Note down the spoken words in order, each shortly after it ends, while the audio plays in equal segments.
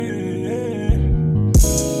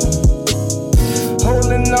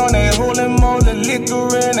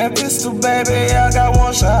kicker in that pistol, baby. I got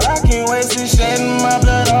one shot, I can't waste it. Shedding my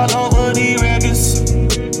blood all over these records.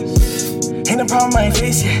 Ain't no problem, I ain't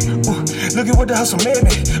face it. Look at what the hustle made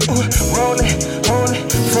me. Rolling,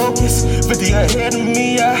 focus. 50 ahead of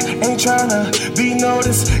me, I ain't tryna be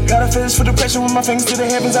noticed. Got a fetish for the pressure with my fingers to the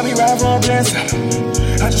heavens. I be riding for a blessing.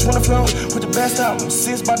 I just wanna flow with the best album.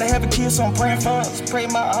 Sis about to have a kid, so I'm praying for us. Pray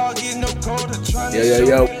my heart get no colder.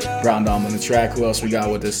 Yo. Brown Dom on the track. Who else we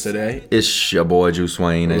got with us today? It's your boy Juice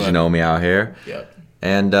Wayne, as you know me out here. Yep.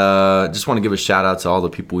 And just want to give a shout out to all the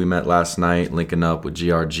people we met last night, linking up with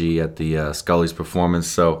GRG at the Scully's performance.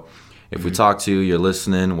 So if we talk to you, you're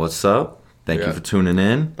listening, what's up? Thank you for tuning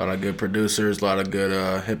in. A lot of good producers, a lot of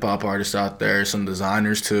good hip-hop artists out there, some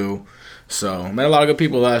designers too. So met a lot of good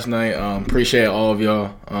people last night. Appreciate all of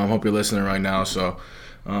y'all. Hope you're listening right now. So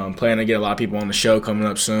planning to get a lot of people on the show coming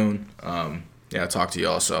up soon. I'll talk to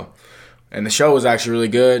y'all. So. And the show was actually really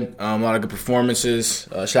good. A lot of good performances.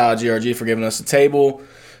 Shout out to GRG for giving us a table,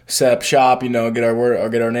 set up shop, get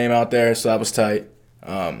our name out there. So that was tight.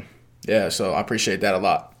 So I appreciate that a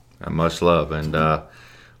lot. And much love. And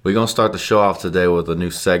we're going to start the show off today with a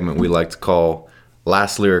new segment we like to call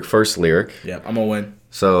Last Lyric, First Lyric. Yeah, I'm going to win.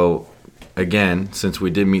 So, again, since we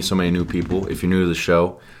did meet so many new people, if you're new to the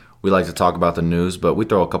show, we like to talk about the news, but we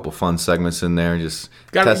throw a couple fun segments in there. You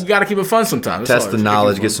got to keep it fun sometimes. Test the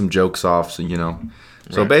knowledge, get some jokes off, So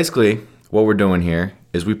Right. basically, what we're doing here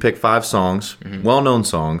is we pick 5 songs, well-known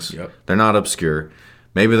songs. Yep. They're not obscure.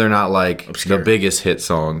 Maybe they're not like obscure. The biggest hit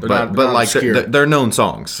song, They're but not like obscure. they're known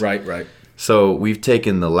songs. Right. So we've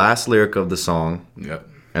taken the last lyric of the song Yep.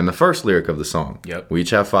 and the first lyric of the song. Yep. We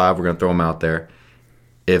each have 5. We're going to throw them out there.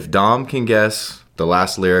 If Dom can guess the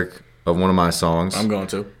last lyric of one of my songs, I'm going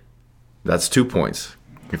to. That's 2 points.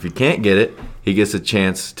 If he can't get it, he gets a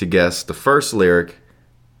chance to guess the first lyric,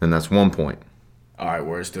 and that's 1 point. All right,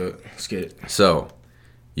 words to it. Let's get it. So,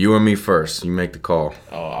 you or me first. You make the call.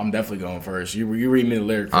 Oh, I'm definitely going first. You read me the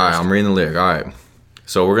lyric first. All right, I'm reading the lyric. All right.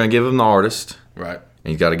 So, we're going to give him the artist, Right.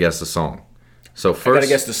 and he's got to guess the song. So, I first. got to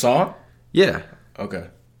guess the song? Yeah. Okay.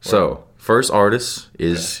 So, first artist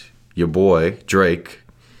is your boy, Drake.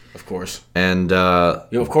 Of course. And,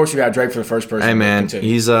 Of course you got Drake for the first person. hey, man, Continue.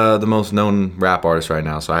 he's the most known rap artist right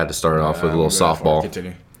now, so I had to start it off with a little softball.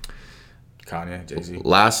 Continue. Kanye, Jay-Z.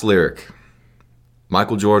 Last lyric.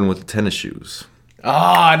 Michael Jordan with the tennis shoes.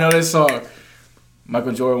 I know this song.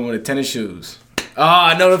 Michael Jordan with the tennis shoes.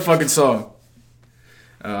 I know the fucking song.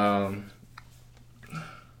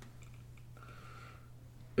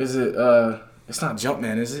 Is it, it's not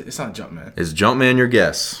Jumpman, is it? It's not Jumpman. Is Jumpman your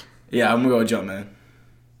guess? Yeah, I'm going to go with Jumpman.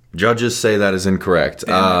 Judges say that is incorrect.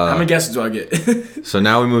 How many guesses do I get? So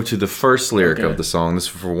now we move to the first lyric Okay. of the song. This is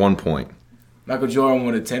for 1 point. Michael Jordan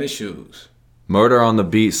with the tennis shoes. Murder on the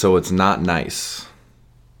beat, so it's not nice.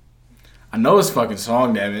 I know his fucking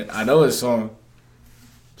song, damn it. I know his song.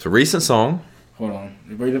 It's a recent song. Hold on.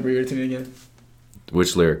 Read it to me again.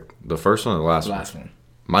 Which lyric? The first one or the last one? Last one.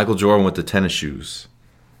 Michael Jordan with the tennis shoes.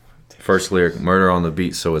 First lyric, murder on the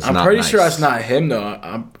beat, so it's not nice. I'm pretty sure that's not him,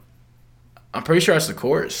 though. I'm pretty sure that's the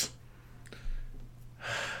chorus.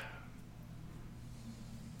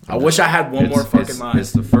 I wish I had one more fucking line.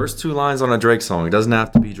 It's the first 2 lines on a Drake song. It doesn't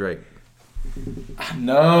have to be Drake.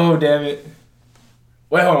 No, damn it.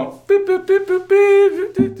 Wait, hold on. Beep, beep, beep, beep,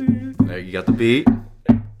 beep, beep, beep. There, you got the beat.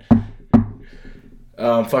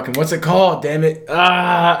 Fucking, what's it called? Damn it.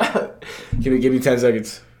 Give me 10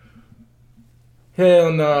 seconds.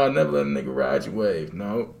 Hell no, never let a nigga ride your wave.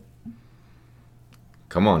 No.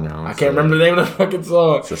 Come on now. I can't remember the name of the fucking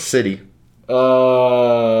song. It's a city.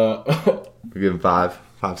 Uh, We give him 5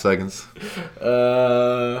 seconds.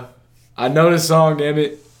 I know this song, damn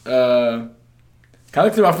it. Can I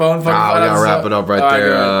look through my phone? We gotta wrap it up right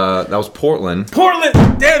there. That was Portland. Portland!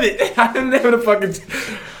 Damn it! I didn't know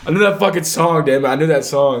I knew that fucking song, damn it. I knew that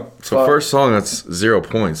song. So first song, that's 0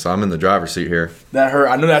 points. So I'm in the driver's seat here. That hurt.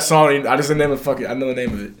 I knew that song. I just didn't name it. I know the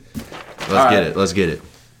name of it. Let's get it.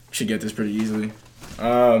 Should get this pretty easily.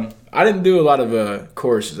 I didn't do a lot of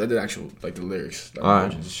choruses. I did actual the lyrics. All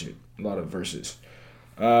right. And shit. A lot of verses.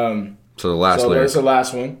 So the last lyric. There's the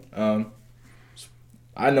last one.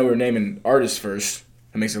 I know we're naming artists first.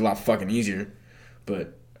 It makes it a lot fucking easier.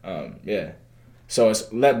 But yeah. So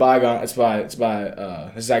it's Let Bygone. It's by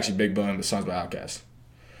this is actually Big Bun. The song's by Outkast.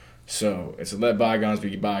 So it's Let Bygones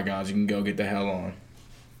Be Bygones. You can go get the hell on.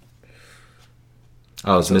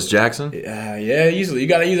 Oh, it's Miss Jackson? Yeah, easily. You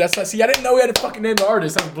gotta use that. See, I didn't know we had to fucking name the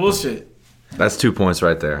artist. That's bullshit. That's 2 points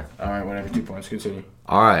right there. All right, whatever. 2 points. Continue.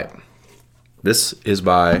 All right. This is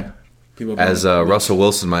by, as Russell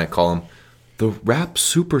Wilson might call him, the rap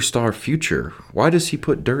superstar Future. Why does he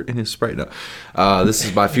put dirt in his Sprite? No. This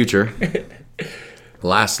is by Future.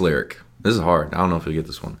 Last lyric. This is hard. I don't know if you'll get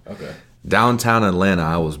this one. Okay. Downtown Atlanta,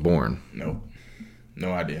 I was born. Nope.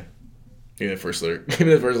 No idea. Give me the first lyric. Give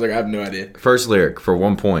me the first lyric. I have no idea. First lyric for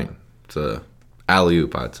 1 point. It's a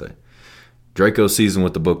alley-oop, I'd say. Draco season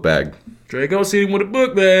with the book bag. Draco season with a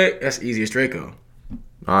book bag. That's easy as Draco.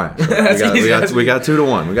 All right. So we got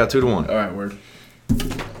 2-1. We got 2-1. All right, word.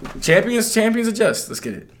 Champions adjust. Let's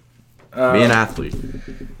get it. Be an athlete.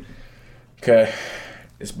 Okay.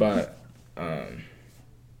 It's by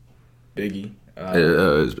Biggie.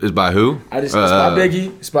 It's by who? It's by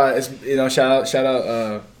Biggie. Shout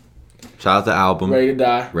out Shout out the album. Ready to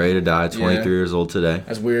Die. Ready to Die. 23 years old today.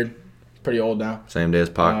 That's weird. Pretty old now. Same day as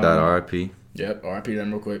Pac died. R.I.P. Yep. R.I.P.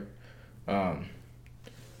 them real quick.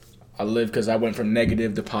 I live because I went from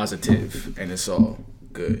negative to positive, and it's all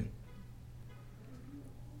good.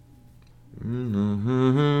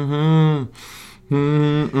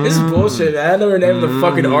 This is bullshit, man. I never named the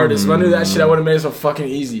fucking artist. If I knew that shit, I would have made it so fucking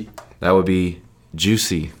easy. That would be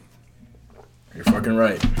Juicy. You're fucking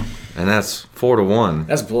right. And that's 4-1.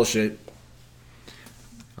 That's bullshit.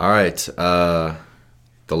 All right. The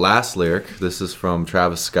last lyric. This is from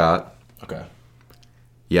Travis Scott. Okay.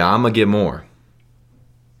 Yeah, I'ma get more.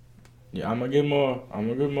 Yeah, I'm gonna get more.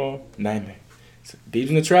 Name it. Beeves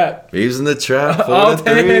in the Trap. Beeves in the Trap. 4-3.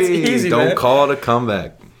 That's easy, Don't man. call it a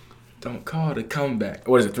comeback. Don't call it a comeback.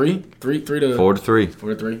 What is it? 3 to 4-3.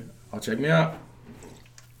 4-3. I'll check me out.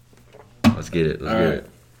 Let's get it. Let's get it.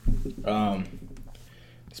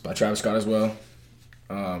 It's by Travis Scott as well.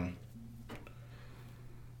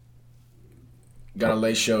 Got a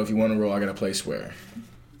late show. If you want to roll, I got to play Swear.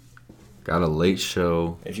 Got a late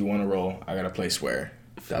show. If you want to roll, I got to play Swear.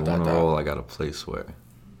 If I want to roll, I got to play Swear.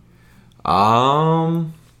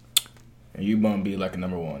 And you bum be like a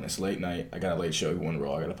number one. It's late night. I got a late show. If you want to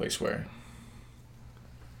roll, I got to play Swear.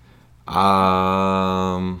 So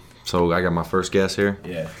I got my first guess here.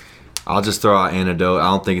 Yeah. I'll just throw out Antidote. I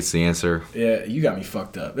don't think it's the answer. Yeah, you got me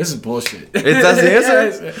fucked up. This is bullshit. That's the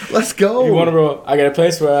answer? Yes. Let's go. You want to roll? I got a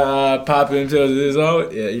place where I pop into this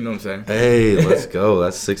all. Yeah, you know what I'm saying. Hey, let's go.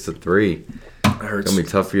 That's 6-3. That hurts. It's gonna be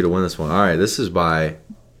tough for you to win this one. All right, this is by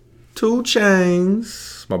 2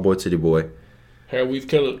 Chainz. My boy Titty Boy. Hair Weave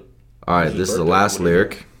Killer. All right, this is the last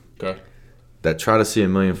lyric. Okay. That try to see a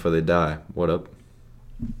million before they die. What up?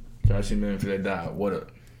 Try to see a million before they die. What up?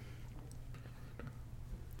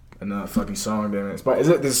 Another fucking song, damn it. Is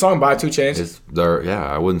it the song by 2 Chainz? Yeah,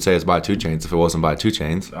 I wouldn't say it's by 2 Chainz if it wasn't by 2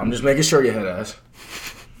 Chainz. I'm just making sure you head ass.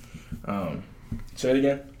 Say it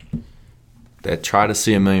again. That try to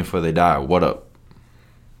see a million before they die. What up?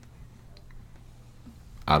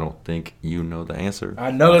 I don't think you know the answer.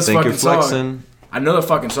 I know this fucking song. Song. I know the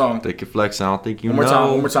fucking song. Think you're flexing. I don't think you know.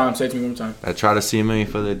 One more time. Say it to me one more time. That try to see a million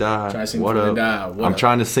before they die. Try to see a million before they die. I'm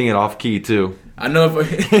trying to sing it off key too. I know. I'm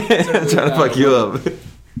trying to fuck you up.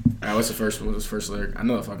 Alright, what's the first one? What's the first lyric? I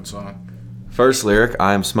know the fucking song. First lyric,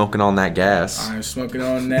 I am smoking on that gas. I am smoking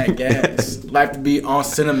on that gas. Like to be on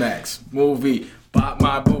Cinemax. Movie. Pop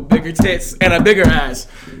my boo, bigger tits and a bigger ass.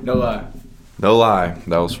 No lie. No lie.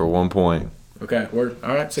 That was for 1 point. Okay, word.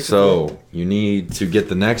 Alright, 6-4. So, you need to get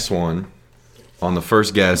the next one on the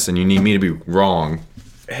first guess, and you need me to be wrong.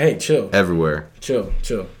 Hey, chill. Everywhere. Chill.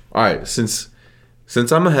 Alright, since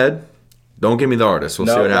I'm ahead, don't give me the artist. We'll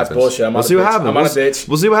see what happens. That's bullshit. We'll see what happens. I'm on a bitch.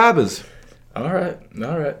 We'll see what happens. Alright.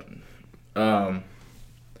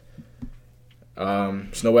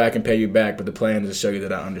 There's no way I can pay you back, but the plan is to show you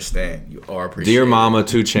that I understand. You are appreciated. Dear Mama,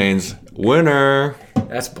 2 Chainz, winner.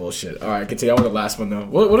 That's bullshit. Alright, continue. I want the last one, though.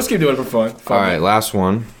 We'll just keep doing it for fun. Alright, last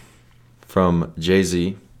one from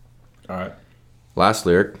Jay-Z. Alright. Last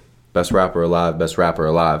lyric, best rapper alive, best rapper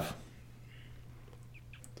alive.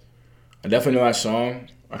 I definitely know that song.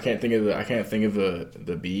 I can't think of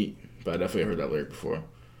the beat, but I definitely heard that lyric before.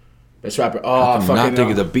 Best rapper. Oh, I'm not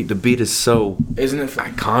thinking the beat. The beat is so isn't it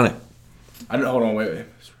iconic. I don't. Hold on, wait.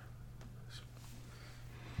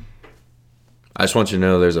 I just want you to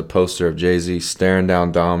know there's a poster of Jay-Z staring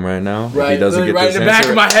down Dom right now. Right, if he doesn't get right this in the back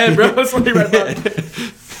of my head, bro. It's like right back.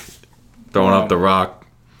 Throwing up the rock.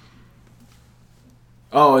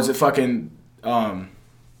 Oh, is it fucking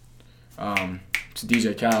it's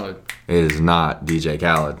DJ Khaled. It is not DJ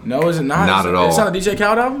Khaled. No, is it not? Not at all. It's not a DJ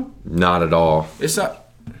Khaled album? Not at all. It's not.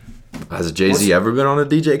 Has Jay-Z ever been on a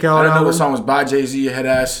DJ Khaled album? I don't know what song was by Jay-Z, head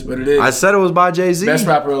ass, but it is. I said it was by Jay-Z. Best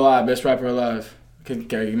rapper alive. Okay,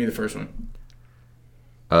 give me the first one.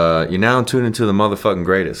 You're now tuned into the motherfucking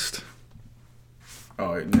greatest.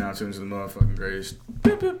 Oh, now tuned into the motherfucking greatest.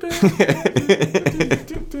 Can't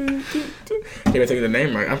even think of the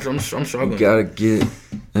name right. I'm struggling. You gotta get.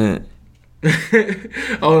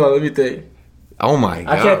 Hold on, let me think. Oh my god!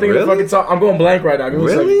 I can't think of the fucking song. I'm going blank right now.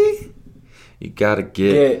 Really? You gotta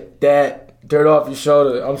get that dirt off your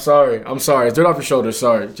shoulder. I'm sorry. It's dirt off your shoulder.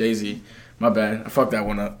 Sorry, Jay-Z. My bad. I fucked that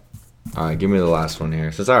one up. All right, give me the last one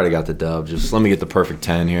here. Since I already got the dub, just let me get the perfect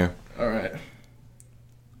 10 here. All right.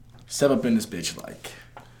 Step up in this bitch like.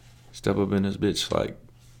 Step up in this bitch like.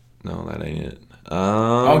 No, that ain't it.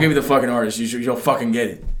 I'll give you the fucking artist. You'll fucking get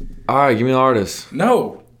it. All right, give me the artist.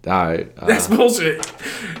 No. All right. That's bullshit.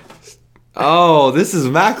 Oh, this is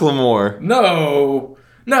Macklemore. No.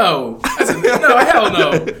 No, hell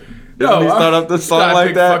no. Doesn't he start up the song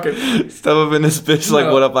like that? Step up in this bitch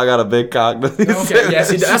like, what up? I got a big cock. Okay, yeah,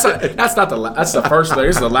 see, that's the first lyric.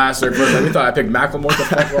 This is the last lyric. We thought I picked Macklemore. What the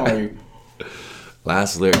fuck wrong with you?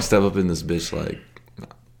 Last lyric, step up in this bitch like,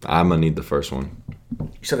 I'm gonna need the first one. You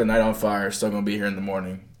set the night on fire, still gonna be here in the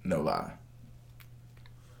morning. No lie.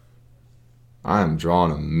 I am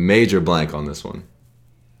drawing a major blank on this one.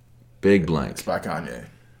 Big blank. It's by Kanye.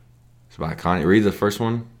 It's by Kanye. Read the first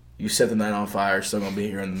one. You set the night on fire, still gonna be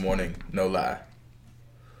here in the morning. No lie.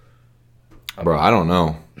 Bro, I don't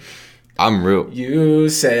know. I'm real. You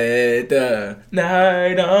set the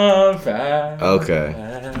night on fire.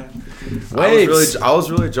 Okay. Waves. I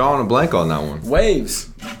was really drawing a blank on that one. Waves.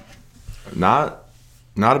 Not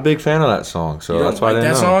a big fan of that song, so that's why I didn't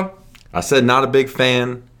know. That song? I said not a big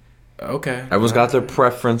fan. Okay. Everyone's got their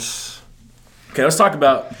preference. Okay, let's talk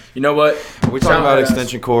about. You know what? We talk about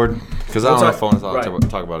extension cord because I don't know if I want to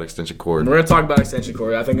talk about extension cord. We're gonna talk about extension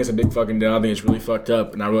cord. I think it's a big fucking deal. I think it's really fucked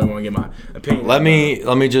up, and I really want to get my opinion. Let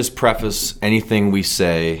me just preface anything we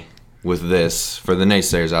say with this for the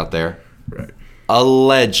naysayers out there. Right.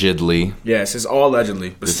 Allegedly. Yes, it's all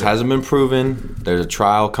allegedly. This hasn't been proven. There's a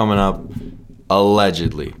trial coming up.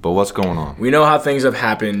 Allegedly. But what's going on? We know how things have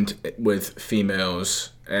happened with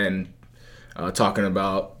females and talking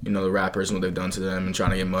about, the rappers and what they've done to them and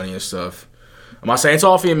trying to get money and stuff. I'm not saying it's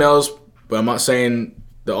all females, but I'm not saying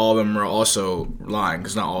that all of them are also lying,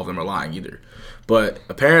 because not all of them are lying either. But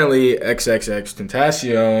apparently XXX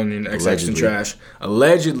Tentacion and XX Trash,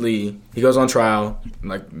 allegedly, he goes on trial,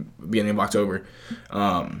 like beginning of October,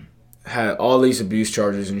 had all these abuse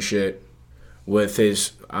charges and shit with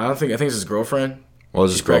his, I think it's his girlfriend. Well,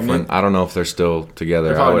 it's his girlfriend. Pregnant. I don't know if they're still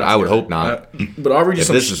together. I would hope not. But I'll read you if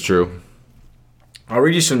this is true. I'll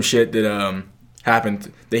read you some shit that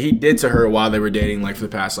happened that he did to her while they were dating, like for the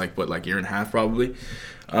past year and a half probably.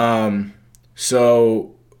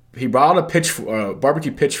 So he brought a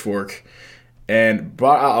barbecue pitchfork and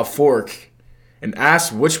brought out a fork and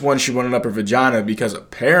asked which one she wanted up her vagina, because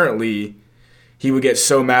apparently he would get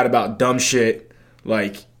so mad about dumb shit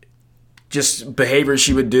like just behavior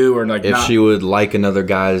she would do, or like if she would like another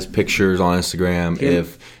guy's pictures on Instagram,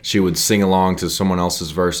 if she would sing along to someone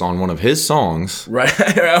else's verse on one of his songs, right?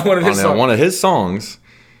 one of his songs.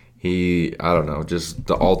 He, I don't know, just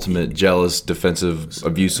the ultimate jealous, defensive,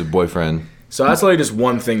 abusive boyfriend. So that's literally just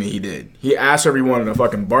one thing that he did. He asked her if he wanted a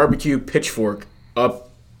fucking barbecue pitchfork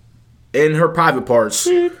up in her private parts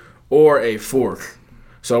or a fork.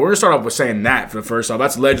 So we're gonna start off with saying that for the first off.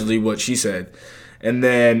 That's allegedly what she said. And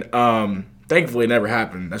then, thankfully, it never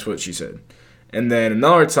happened. That's what she said. And then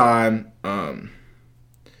another time,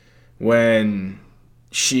 when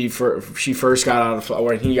she first got out of,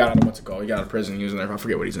 or he got out of, he got out of prison. He was in there. I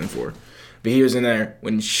forget what he's in for, but he was in there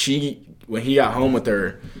when he got home with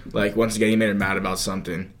her. Like, once again, he made her mad about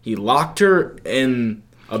something. He locked her in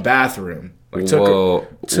a bathroom.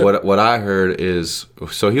 What I heard is,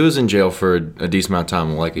 so he was in jail for a decent amount of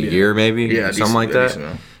time, like a year maybe, something like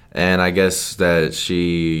that. And I guess that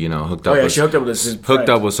she, hooked up. She hooked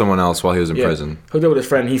up with someone else while he was in prison. Hooked up with his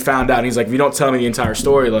friend. And he found out. And he's like, if you don't tell me the entire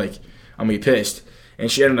story, like, I'm gonna be pissed.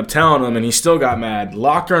 And she ended up telling him, and he still got mad.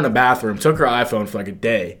 Locked her in a bathroom. Took her iPhone for like a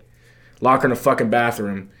day. Locked her in a fucking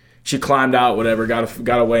bathroom. She climbed out, whatever,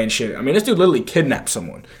 got away and shit. I mean, this dude literally kidnapped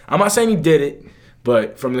someone. I'm not saying he did it,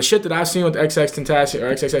 but from the shit that I've seen with XXX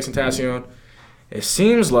Tentacion, it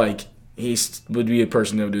seems like he would be a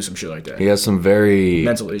person that would do some shit like that. He has some very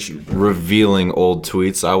mental issues, revealing old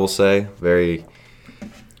tweets, I will say. Very,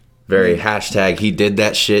 very hashtag he did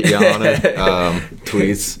that shit, Yana.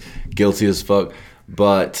 Tweets, guilty as fuck.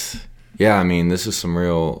 But yeah, I mean, this is some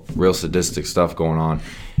real sadistic stuff going on,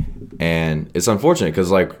 and it's unfortunate because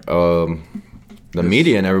the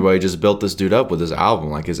media and everybody just built this dude up with his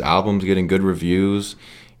album. Like, his album's getting good reviews.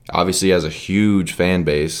 Obviously, he has a huge fan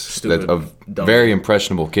base of very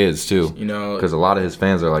impressionable kids, too. Because a lot of his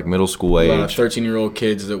fans are, like, middle school age. A lot of 13-year-old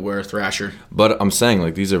kids that wear Thrasher. But I'm saying,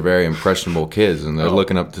 like, these are very impressionable kids, and they're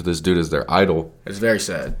looking up to this dude as their idol. It's very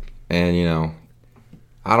sad. And,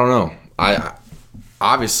 I don't know. I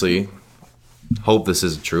obviously hope this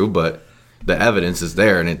isn't true, but the evidence is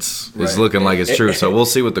there and it's Right. looking like it's true. So we'll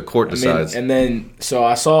see what the court decides. And then, so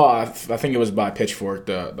I saw, I think it was by Pitchfork,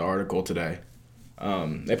 the article today.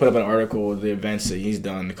 They put up an article of the events that he's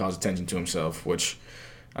done to cause attention to himself, which,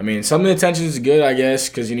 I mean, some of the attention is good, I guess,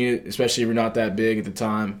 because you need, especially if you're not that big at the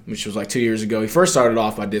time, which was like 2 years ago. He first started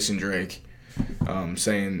off by dissing Drake,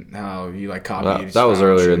 saying how he like copied. That was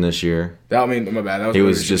earlier in this year. That, I mean, my bad. That was He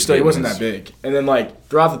was earlier. just Still, he getting wasn't his- that big. And then like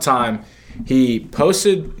throughout the time, he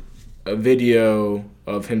posted a video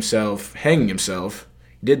of himself hanging himself.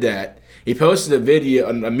 He did that. He posted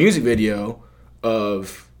a music video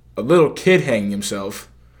of a little kid hanging himself.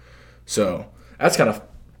 So that's kind of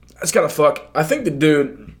fuck. I think the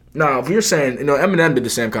dude. Now, if you're saying, Eminem did the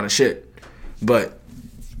same kind of shit, but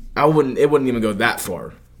it wouldn't even go that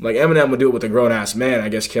far. Like Eminem would do it with a grown ass man, I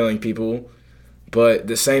guess, killing people. But at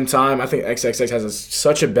the same time, I think XXX has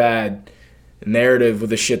such a bad narrative with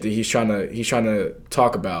the shit that he's trying to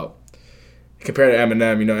talk about. Compared to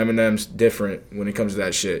Eminem, Eminem's different when it comes to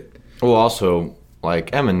that shit. Well, also,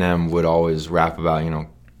 like, Eminem would always rap about,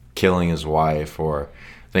 killing his wife or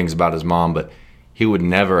things about his mom, but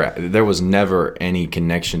there was never any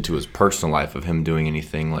connection to his personal life of him doing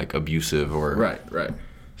anything, like, abusive or... Right.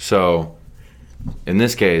 So, in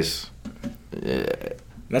this case...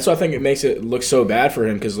 That's why I think it makes it look so bad for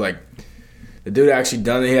him, because, like, the dude actually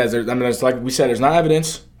done it. It's like we said, there's not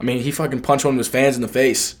evidence. I mean, he fucking punched one of his fans in the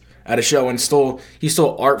face at a show and he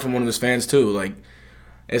stole art from one of his fans too. Like,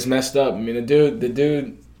 it's messed up. I mean, the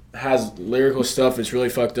dude has lyrical stuff that's really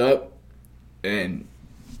fucked up, and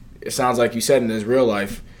it sounds like you said in his real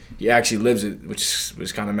life he actually lives it, which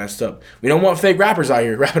was kind of messed up. We don't want fake rappers out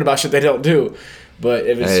here rapping about shit they don't do. But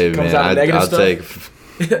if it comes out of negative stuff,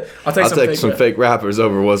 I'll take some fake rappers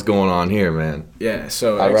over what's going on here, man. Yeah,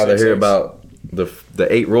 so I'd rather hear about the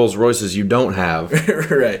 8 Rolls Royces you don't have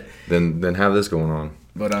right than have this going on.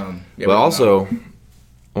 But but also,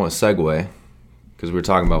 I want to segue because we were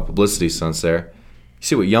talking about publicity stunts there. You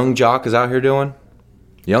see what Young Jock is out here doing?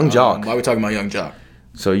 Young Jock. Why are we talking about Young Jock?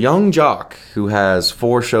 So Young Jock, who has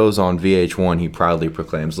 4 shows on VH1, he proudly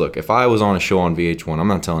proclaims, "Look, if I was on a show on VH1, I'm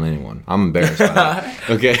not telling anyone. I'm embarrassed by that."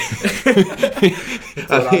 Okay.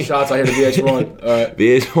 Shots I hear to VH1.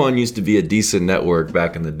 VH1 used to be a decent network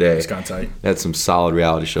back in the day. It's kind of tight. They had some solid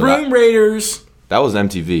reality shows. Room Raiders. That was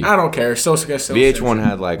MTV. I don't care. So VH1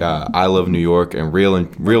 had like I Love New York and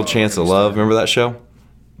Real Chance of Love. Remember that show?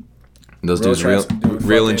 Those dudes,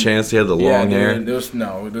 Real and Chance, they had the long hair. Let's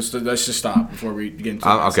just stop before we get into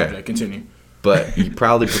okay. subject. Continue. But he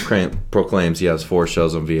proudly proclaims he has 4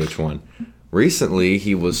 shows on VH1. Recently,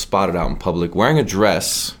 he was spotted out in public wearing a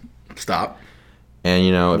dress. Stop. And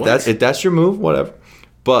if that's your move, whatever.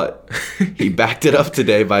 But he backed it up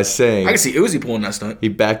today by saying... I can see Uzi pulling that stunt. He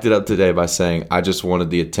backed it up today by saying, "I just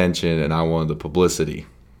wanted the attention and I wanted the publicity."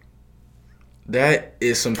 That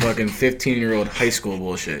is some fucking 15-year-old high school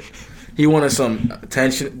bullshit. He wanted some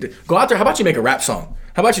attention. Go out there. How about you make a rap song?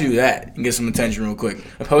 How about you do that and get some attention real quick?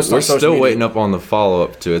 We're still waiting up on the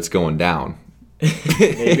follow-up to It's Going Down.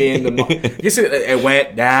 Maybe it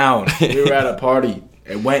went down. We were at a party.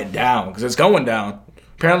 It went down because it's going down.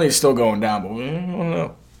 Apparently, it's still going down, but I don't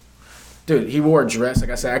know. Dude, he wore a dress.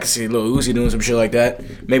 Like I said, I could see Lil Uzi doing some shit like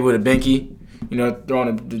that. Maybe with a binky.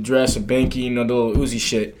 Throwing the dress, a binky, the little Uzi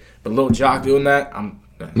shit. But Lil Jock doing that,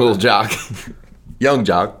 Lil Jock. Young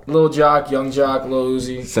Jock. Lil Jock, Young Jock, Lil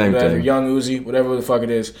Uzi. Same whatever, thing. Young Uzi, whatever the fuck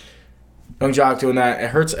it is. Young Jock doing that.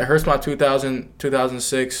 It hurts my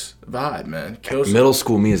 2006 vibe, man. Kills Middle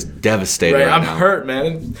school me is devastated right I'm now. hurt,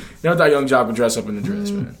 man. Never thought Young Jock would dress up in the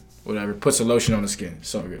dress, man. Whatever. Put some lotion on the skin.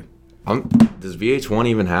 So good. Does VH1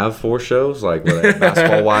 even have 4 shows? Like,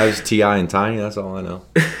 Basketball Wives, T.I. and Tiny? That's all I know.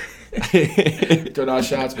 Throwing out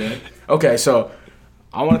shots, man. Okay, so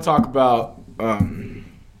I want to talk about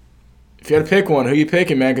if you had to pick one, who you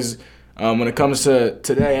picking, man? Because when it comes to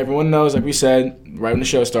today, everyone knows, like we said, right when the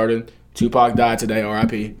show started, Tupac died today,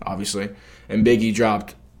 R.I.P., obviously, and Biggie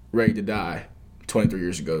dropped Ready to Die 23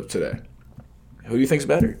 years ago today. Who do you think's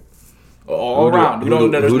better? All around.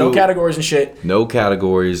 There's no categories and shit. No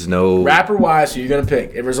categories, no... Rapper-wise, who you're going to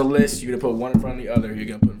pick. If there's a list, you're going to put one in front of the other, who you're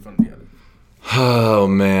going to put in front of the other. Oh,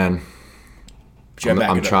 man.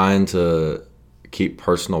 I'm trying trying to keep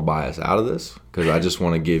personal bias out of this because I just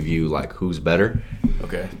want to give you, like, who's better.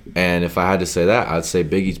 Okay. And if I had to say that, I'd say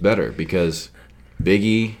Biggie's better because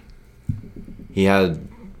Biggie, he had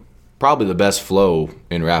probably the best flow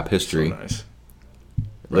in rap history. So nice.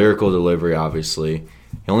 Lyrical delivery, obviously.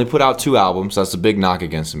 He only put out 2 albums. That's a big knock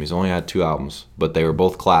against him. He's only had 2 albums, but they were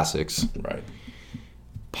both classics. Right.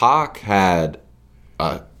 Pac had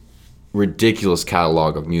a ridiculous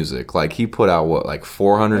catalog of music. Like he put out what, like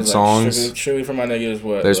 400 songs. Sugar for my niggas.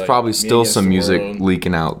 What? There's like, probably still some music world.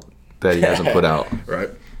 leaking out that he hasn't put out. Right.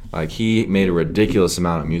 Like he made a ridiculous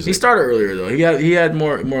amount of music. He started earlier though. He had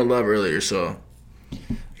more love earlier. So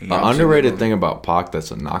an underrated thing about Pac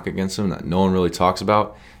that's a knock against him that no one really talks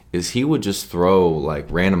about is he would just throw like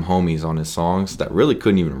random homies on his songs that really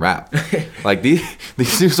couldn't even rap. Like these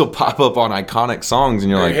dudes will pop up on iconic songs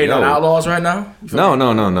and you're like, hating on Outlaws right now? No,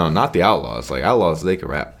 not the Outlaws. Like Outlaws, they can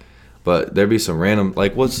rap, but there'd be some random,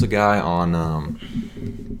 like what's the guy on?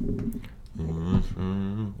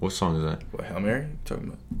 What song is that? What, Hail Mary? You talking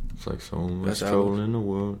about? It's like so much trouble in the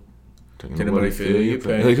world. Can nobody feel your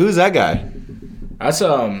pain? Like who's that guy? That's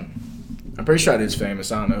I'm pretty sure that is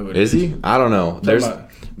famous. I don't know who it is. Is he? I don't know.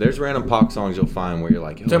 There's random Pac songs you'll find where you're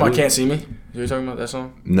like, you talking about Can't See Me? You're talking about that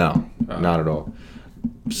song? No, not at all.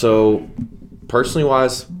 So, personally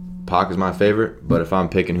wise, Pac is my favorite, but if I'm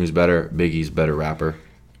picking who's better, Biggie's better rapper.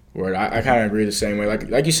 Word, I kind of agree the same way.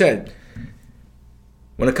 Like you said,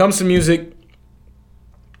 when it comes to music,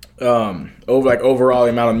 overall the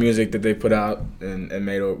amount of music that they put out and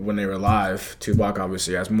made when they were alive, Tupac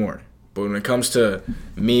obviously has more. But when it comes to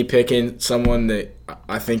me picking someone that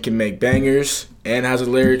I think can make bangers and has the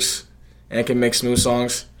lyrics and can make smooth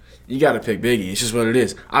songs, you got to pick Biggie. It's just what it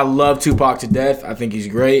is. I love Tupac to death. I think he's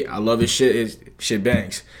great. I love his shit. His shit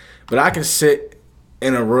bangs. But I can sit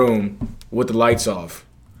in a room with the lights off.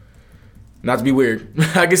 Not to be weird.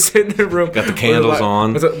 I can sit in a room. Got the candles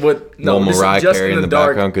on. No Mariah Carey in the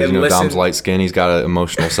background because Dom's light skin. He's got an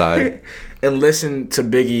emotional side. And listen to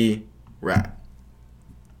Biggie rap.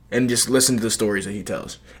 And just listen to the stories that he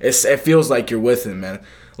tells. It feels like you're with him, man.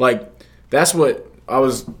 Like, that's what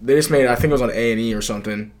they just made, I think it was on A&E or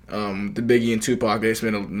something, the Biggie and Tupac, they just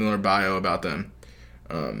made another bio about them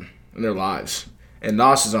and their lives. And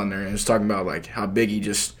Nas is on there and it's talking about, like, how Biggie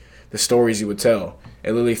just, the stories he would tell.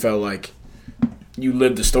 It literally felt like you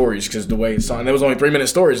lived the stories because the way it's sung. There was only 3-minute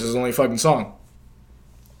stories. It was only a fucking song.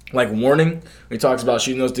 Like, Warning, he talks about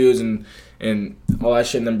shooting those dudes and all that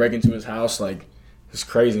shit and then breaking into his house, like, it's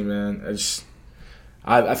crazy, man.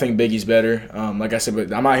 I think Biggie's better. Like I said,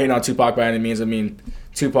 but I'm not hating on Tupac by any means. I mean,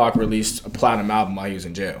 Tupac released a platinum album while he was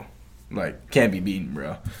in jail. Like, can't be beaten,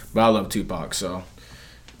 bro. But I love Tupac, so.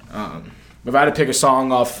 If I had to pick a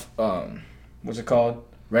song off, what's it called?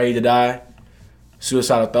 Ready to Die,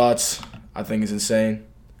 Suicidal Thoughts, I think it's insane.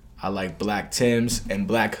 I like Black Tims and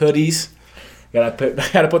Black Hoodies. Gotta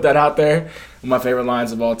put that out there. One of my favorite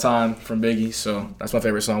lines of all time from Biggie, so that's my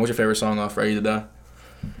favorite song. What's your favorite song off Ready to Die?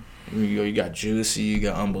 You got Juicy, you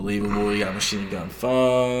got Unbelievable, you got Machine Gun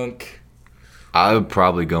Funk. I would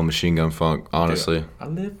probably go Machine Gun Funk, honestly. Dude, I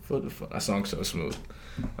live for the fun. That song's so smooth.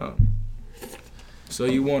 So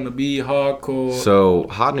you want to be hardcore. So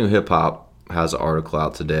Hot New Hip Hop has an article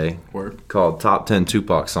out today. Word. Called Top 10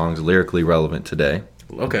 Tupac Songs Lyrically Relevant Today.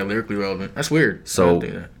 Okay, lyrically relevant. That's weird. So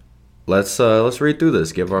let's read through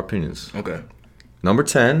this, give our opinions. Okay. Number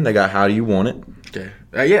 10, they got How Do You Want It? Okay.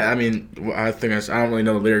 Yeah, I mean, I don't really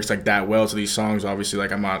know the lyrics like that well to these songs. Obviously,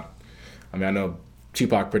 like I know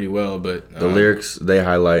Tupac pretty well, but the lyrics they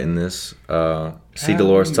highlight in this: see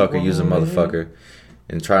Dolores Tucker use a motherfucker,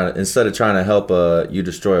 and instead of trying to help you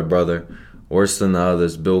destroy a brother, worse than the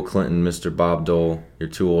others. Bill Clinton, Mr. Bob Dole. You're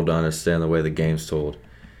too old to understand the way the game's told.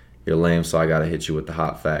 You're lame, so I gotta hit you with the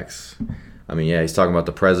hot facts. I mean, yeah, he's talking about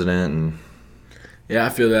the president and. Yeah, I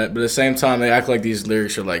feel that, but at the same time, they act like these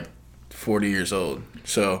lyrics are like 40 years old.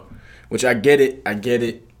 So, which I get it.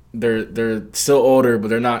 They're still older, but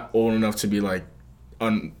they're not old enough to be like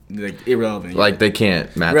irrelevant. Like they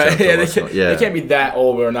can't match right? up. Yeah, they can't be that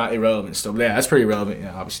old or not irrelevant. So yeah, that's pretty relevant.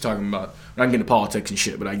 Yeah, obviously talking about we're not getting into politics and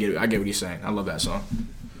shit, but I get what he's saying. I love that song.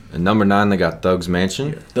 And number 9, they got Thug's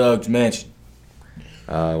Mansion. Yeah, Thug's Mansion.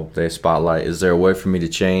 They spotlight: is there a way for me to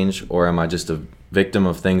change, or am I just a victim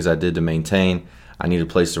of things I did to maintain? I need a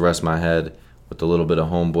place to rest my head with the little bit of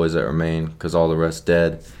homeboys that remain, because all the rest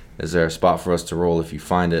dead. Is there a spot for us to roll? If you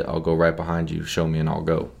find it, I'll go right behind you. Show me and I'll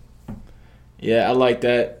go. Yeah, I like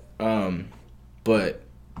that. But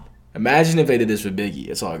imagine if they did this with Biggie.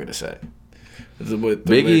 That's all I'm going to say.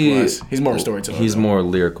 Biggie, he's more of a storyteller. He's more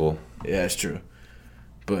lyrical. Yeah, it's true.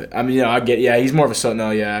 But, I mean, he's more of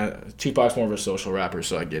a, Tupac's more of a social rapper,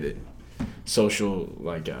 so I get it. Social,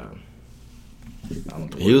 like,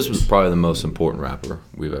 he was probably the most important rapper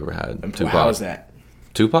we've ever had. Tupac. How is that?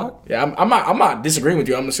 Tupac? Yeah, I'm not disagreeing with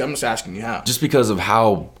you. I'm just asking you how. Just because of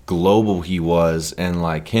how global he was, and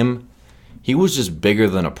like he was just bigger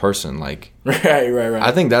than a person. Like right.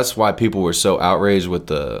 I think that's why people were so outraged with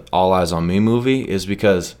the All Eyes on Me movie, is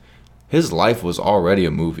because his life was already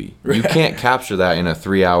a movie. Right. You can't capture that in a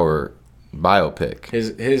 3-hour biopic.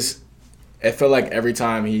 it felt like every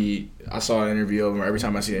time I saw an interview of him, or every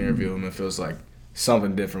time I see an interview of him, it feels like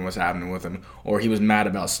something different was happening with him, or he was mad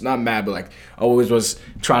about, not mad, but like always was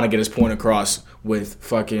trying to get his point across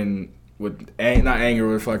with not anger,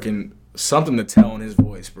 with fucking something to tell in his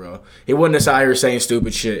voice, bro. He wasn't just out here saying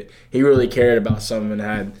stupid shit. He really cared about something and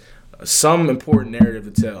had some important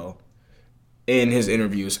narrative to tell in his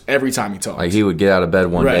interviews every time he talked. Like he would get out of bed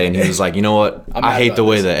one day and he was like, you know what? I hate the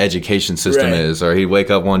way the education system is. Or he'd wake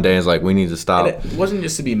up one day and it's like, we need to stop. And it wasn't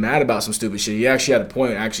just to be mad about some stupid shit. He actually had a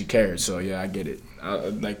point and actually cared. So yeah, I get it.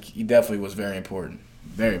 Like he definitely was very important.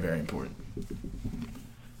 Very, very important.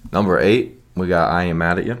 Number 8, we got I Ain't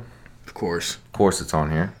Mad at You. Of course. Of course it's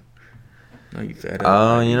on here. No, you fed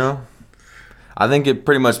you know, I think it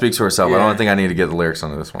pretty much speaks for itself. Yeah. I don't think I need to get the lyrics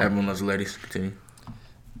onto this one. Everyone loves the ladies. Continue.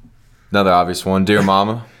 Another obvious one, Dear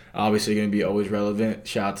Mama. Obviously going to be always relevant.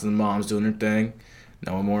 Shout out to the moms doing their thing.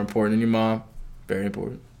 No one more important than your mom. Very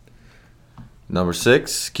important. Number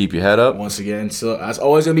 6, Keep Your Head Up. Once again, so that's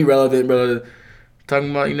always going to be relevant, brother.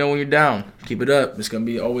 Talking about, when you're down, keep it up. It's going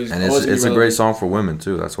to be always. And always it's a great song for women,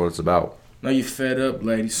 too. That's what it's about. No, you fed up,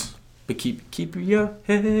 ladies. But keep your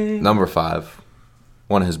head. Number 5,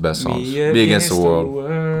 one of his best songs, Be Against the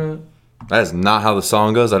World. That is not how the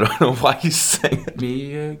song goes. I don't know why you sing it.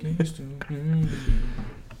 Me against the world.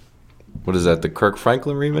 What is that, the Kirk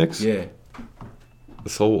Franklin remix? Yeah.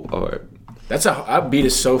 This whole, all right. That beat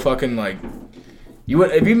is so fucking like.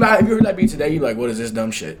 If you heard that beat today, you like, what is this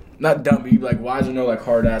dumb shit? Not dumb, but you like, why is there no like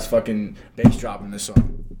hard ass fucking bass drop in this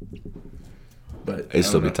song? But It'd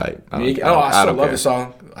still be tight. I still love the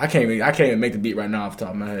song. I can't even make the beat right now off the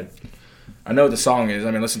top of my head. I know what the song is.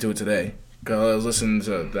 I listen to it today. Cause I was listening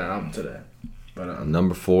to the album today. But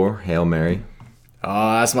Number 4, Hail Mary.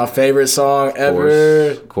 Oh, that's my favorite song ever.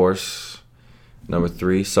 Of course. Number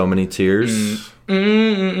 3, So Many Tears.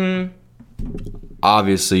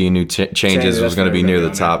 Obviously, you knew Changes was going to be near the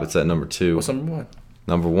top. It's at number 2. What's number 1?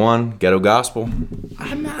 Number 1, Ghetto Gospel.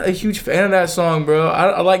 I'm not a huge fan of that song, bro.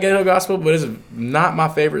 I like Ghetto Gospel, but it's not my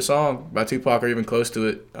favorite song by Tupac or even close to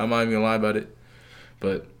it. I'm not even going to lie about it.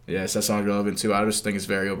 But, yes, that song's relevant, too. I just think it's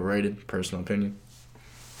very overrated, personal opinion.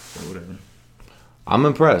 Or whatever. I'm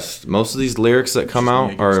impressed. Most of these lyrics that come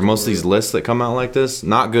out, or most of these lists that come out like this,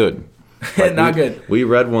 not good. Not good. We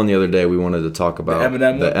read one the other day. We wanted to talk about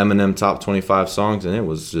the Eminem top 25 songs, and it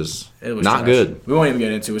was not good. We won't even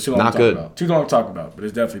get into it. It's too long not to good. talk about. Too long to talk about, but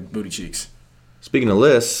it's definitely booty cheeks. Speaking of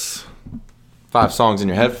lists, 5 songs in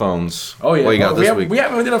your headphones. Oh, yeah. What you got this week? We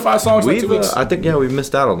haven't done 5 songs in 2 weeks. I think, we've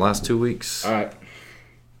missed out on the last 2 weeks. All right.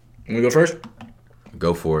 Want me to go first?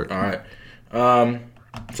 Go for it. All right.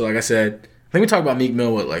 So, like I said, I think we talked about Meek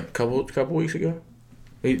Mill, a couple weeks ago?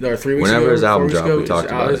 Or 3 weeks ago? Whenever his album dropped, we talked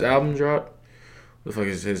about it. His album dropped. What the fuck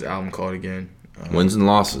is his album called again? Wins and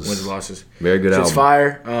Losses. Wins and Losses. Very good album. It's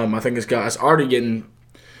fire. I think it's already getting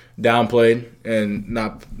downplayed and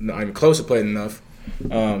not even close to played enough.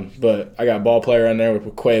 But I got Ball Player on there with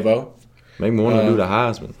Quavo. Make me want to do the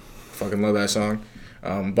Heisman. Fucking love that song.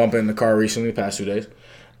 Bumping in the car recently, the past 2 days.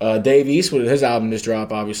 Dave East with his album just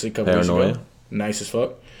dropped, obviously, a couple weeks ago. Nice as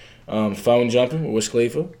fuck. Phone Jumping with Wiz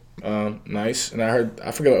Khalifa. Nice. And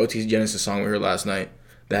I forget what OT's Genesis song we heard last night.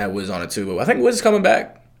 That had Wiz on it too. But I think Wiz is coming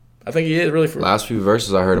back. I think he is really. Last few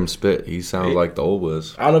verses I heard him spit. He sounds like the old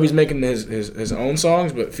Wiz. I don't know if he's making his own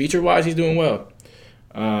songs, but feature-wise, he's doing well.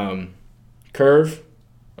 Curve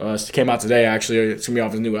came out today, actually. It's going to be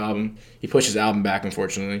off his new album. He pushed his album back,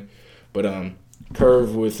 unfortunately. But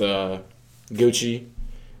Curve with Gucci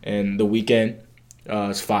and The Weeknd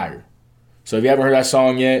is fire. So if you haven't heard that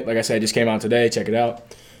song yet, like I said, it just came out today. Check it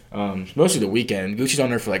out. Mostly The Weeknd. Gucci's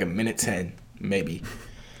on there for like 1:10, maybe.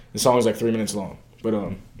 The song is like 3 minutes long. But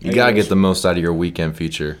you gotta get the most out of your Weeknd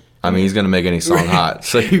feature. I mean, he's gonna make any song hot,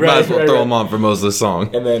 so you might as well throw him on for most of the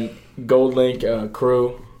song. And then Gold Link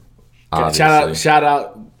Crew. Shout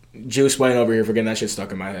out Juice Wayne over here for getting that shit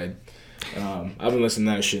stuck in my head. I've been listening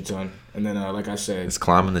to that a shit ton. And then, like I said, it's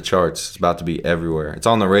climbing the charts. It's about to be everywhere. It's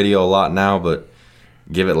on the radio a lot now, but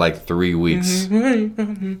give it like 3 weeks.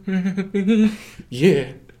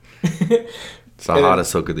 Yeah. It's the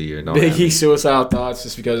hottest hook of the year. Biggie Suicidal Thoughts,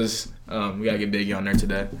 just because we gotta get Biggie on there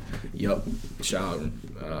today. Yup. Shout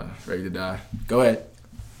out. Ready to Die. Go ahead.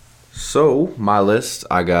 So, my list,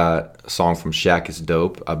 I got a song from Shaq is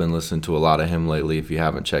Dope. I've been listening to a lot of him lately. If you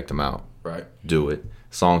haven't checked him out, right, do it.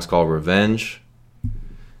 Song's called Revenge.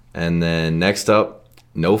 And then next up,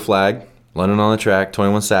 No Flag, London on the Track,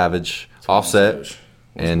 21 Savage, Offset.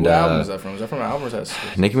 And what album is that from? Is that from an album or is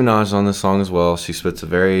that? Nicki Minaj on this song as well. She spits a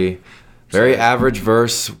very average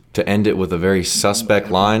verse to end it with a very suspect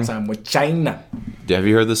line. Time with China. Have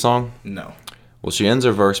you heard this song? No. Well, she ends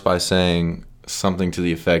her verse by saying something to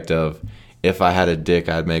the effect of, if I had a dick,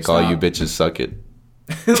 I'd make all you bitches suck it.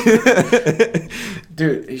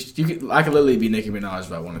 Dude, I could literally be Nicki Minaj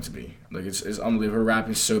if I wanted to be. Like, it's unbelievable. Her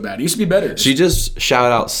rapping's so bad. It used to be better. She just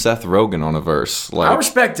shouted out Seth Rogen on a verse. Like, I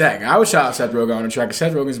respect that. I would shout out Seth Rogen on a track, because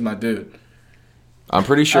Seth Rogen's my dude. I'm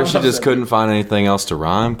pretty sure she just couldn't find anything else to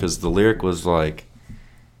rhyme, because the lyric was like,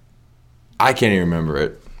 I can't even remember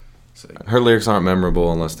it. Her lyrics aren't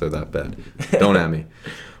memorable unless they're that bad. Don't at me.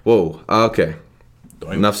 Whoa. Okay.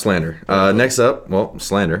 Enough slander. Next up,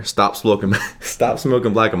 slander. Stop smoking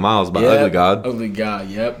Black and Miles by Ugly God. Ugly God.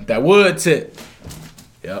 Yep. That wood tip.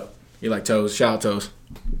 Yep. You like toes? Shout out toes.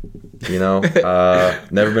 You know,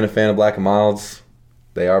 never been a fan of Black and Milds.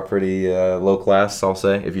 They are pretty low class, I'll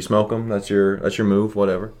say. If you smoke them, that's your move.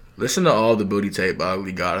 Whatever. Listen to all the Booty Tape by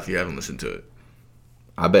Ugly God if you haven't listened to it.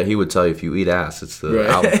 I bet he would tell you if you eat ass, it's the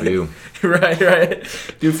album for you. Right.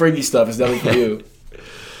 Do freaky stuff. It's definitely for you.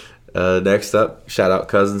 Next up, shout out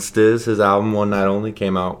Cousin Stiz. His album One Night Only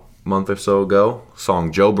came out a month or so ago.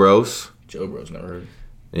 Song Joe Bros. Joe Bros, never heard.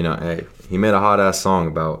 You know, hey, he made a hot ass song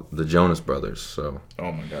about the Jonas Brothers. So.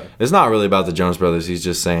 Oh my God. It's not really about the Jonas Brothers. He's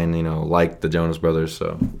just saying, you know, like the Jonas Brothers.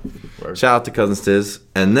 So. Word. Shout out to Cousin Stiz.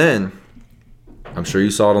 And then, I'm sure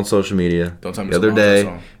you saw it on social media. Don't tell me the other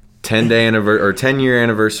day. 10-year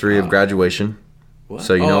anniversary of graduation. What?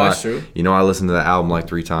 So that's true. You know I listened to that album like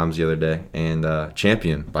 3 times the other day, and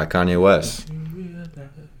Champion by Kanye West.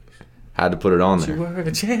 Had to put it on there. You were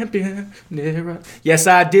a champion. Yes,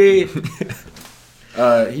 I did.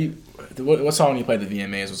 What song he played at the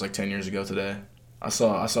VMAs was like 10 years ago today? I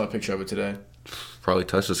saw a picture of it today. Probably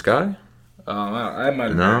Touch the Sky. I might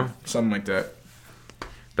have been something like that.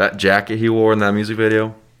 That jacket he wore in that music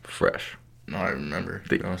video, fresh. No, I remember.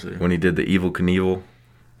 When he did the Evil Knievel.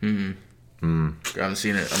 I haven't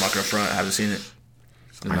seen it. I'm not gonna front. I haven't seen it.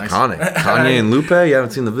 Iconic. Nice. Kanye and Lupe. You haven't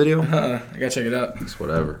seen the video? I gotta check it out. It's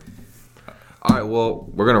whatever. All right. Well,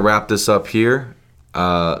 we're gonna wrap this up here.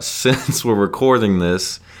 Since we're recording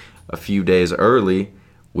this a few days early,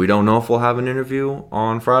 we don't know if we'll have an interview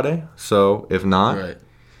on Friday. So if not,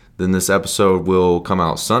 then this episode will come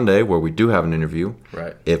out Sunday, where we do have an interview.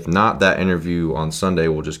 Right. If not, that interview on Sunday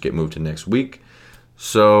will just get moved to next week.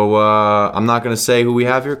 So I'm not going to say who we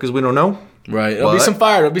have here because we don't know. Right. It'll be some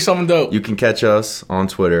fire. It'll be something dope. You can catch us on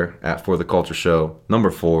Twitter at For The Culture Show,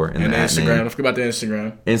 #4 in and the Instagram. name. Don't forget about the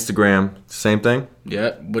Instagram. Instagram, same thing.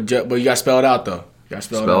 Yeah, but you got to spell it out, though. You got to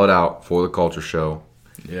spell it out. For The Culture Show.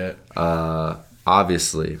 Yeah.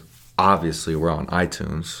 Obviously, we're on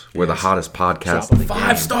iTunes. We're the hottest podcast. Drop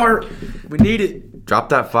a 5-star. We need it. Drop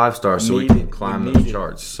that 5-star so we can climb those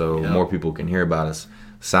charts so more people can hear about us.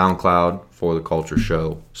 SoundCloud, For The Culture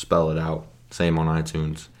Show. Spell it out. Same on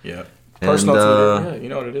iTunes. Yeah. Personal Twitter. Yeah, you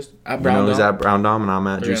know what it is. He's at Brown Dom, and I'm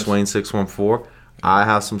at GSwain614. I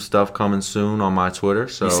have some stuff coming soon on my Twitter.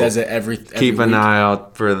 So he says it every keep an eye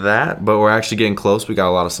out for that. But we're actually getting close. We got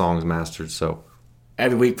a lot of songs mastered, so.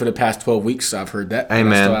 Every week for the past 12 weeks, I've heard that. Hey,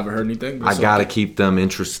 man. I still haven't heard anything. I got to keep them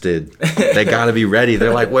interested. They got to be ready.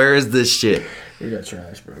 They're like, where is this shit? We got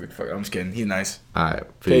trash, bro. I'm just kidding. He's nice. All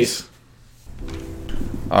right. Peace.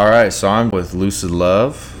 All right. So I'm with Lucid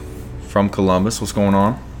Love from Columbus. What's going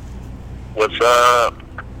on? What's up?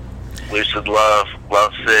 Lucid Love.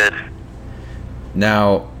 Love Sid.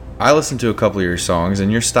 Now, I listened to a couple of your songs,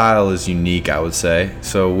 and your style is unique, I would say.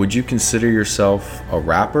 So would you consider yourself a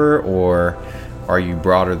rapper, or are you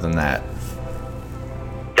broader than that?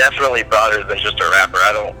 Definitely broader than just a rapper.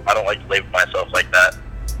 I don't like to label myself like that.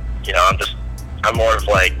 You know, I'm more of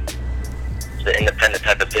like the independent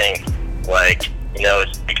type of thing. Like, you know,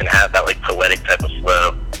 you can have that like poetic type of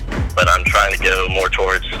flow, but I'm trying to go more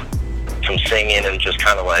towards some singing and just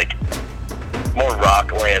kind of like more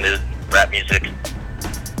rock oriented rap music.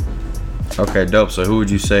 Okay, dope. So who would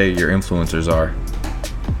you say your influencers are?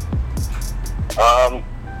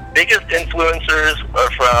 Biggest influencers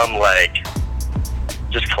are from like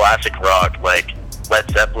just classic rock, like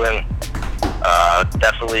Led Zeppelin.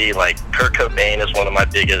 Definitely like Kurt Cobain is one of my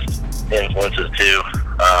biggest influences too,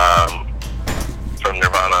 from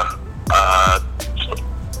Nirvana.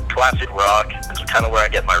 Classic rock is kind of where I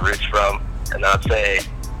get my roots from, and I'd say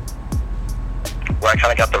where I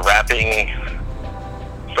kind of got the rapping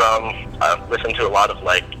from. I listen to a lot of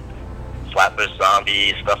like Flatbush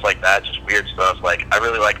Zombie, stuff like that, just weird stuff. Like, I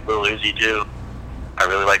really like Lil Uzi too. I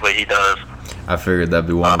really like what he does. I figured that'd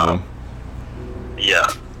be one of them. Yeah.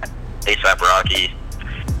 A$AP Rocky.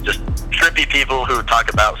 Just trippy people who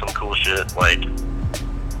talk about some cool shit. Like,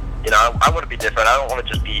 you know, I want to be different. I don't want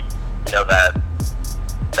to just be, you know, that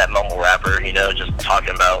mumble rapper, you know, just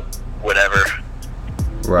talking about whatever.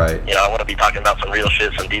 Right. You know, I want to be talking about some real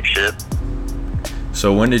shit, some deep shit.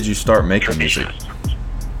 So when did you start making music?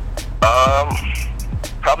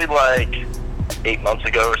 Probably like 8 months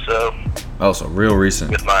ago or so. Oh, so real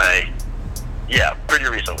recent. Yeah, pretty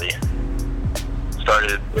recently.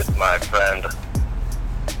 Started with my friend.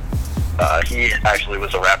 He actually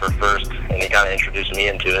was a rapper first, and he kind of introduced me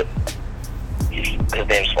into it. His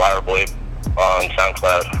name's Flower Boy on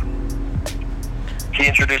SoundCloud. He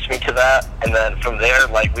introduced me to that, and then from there,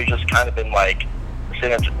 like, we've just kind of been, like,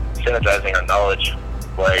 synergizing our knowledge.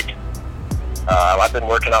 Like, I've been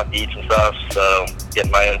working on beats and stuff, so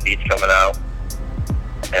getting my own beats coming out.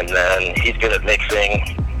 And then he's good at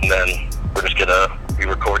mixing, and then we're just gonna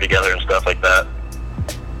re-record together and stuff like that.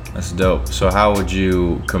 That's dope. So how would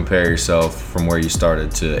you compare yourself from where you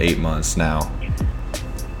started to 8 months now?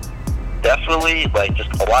 Definitely, like,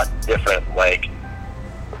 just a lot different. Like,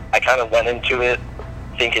 I kind of went into it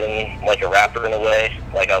thinking like a rapper in a way.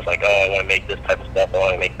 Like, I was like, oh, I want to make this type of stuff, I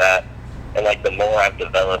want to make that. And, like, the more I've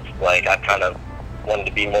developed, like, I've kind of wanted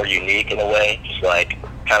to be more unique in a way, just, like,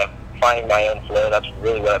 kind of finding my own flow. That's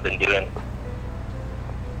really what I've been doing.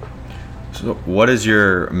 So what is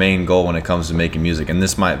your main goal when it comes to making music? And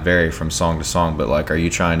this might vary from song to song, but, like, are you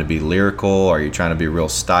trying to be lyrical? Are you trying to be real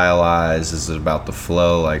stylized? Is it about the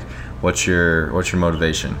flow? Like, what's your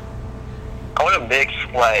motivation? I want to mix,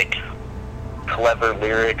 like, clever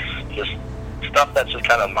lyrics, just stuff that's just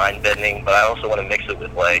kind of mind-bending, but I also want to mix it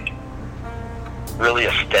with, like, really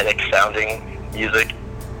aesthetic-sounding music,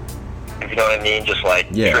 if you know what I mean, just, like,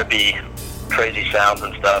 trippy, crazy sounds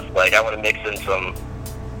and stuff. Like, I want to mix in some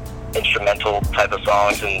instrumental type of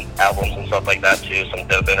songs and albums and stuff like that, too, some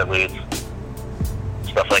dope interludes,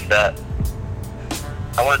 stuff like that.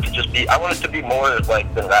 I want it to be more,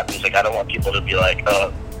 like, than rap music. I don't want people to be like,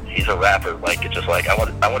 oh, he's a rapper. Like, it's just like, I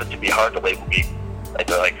want it to be hard to label me. Like,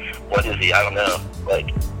 they're like, what is he? I don't know.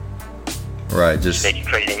 Like, right, just making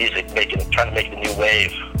crazy music, trying to make the new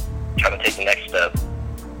wave, trying to take the next step.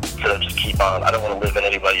 So just keep on. I don't want to live in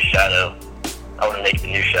anybody's shadow. I want to make the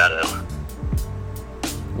new shadow.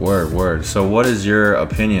 Word. So what is your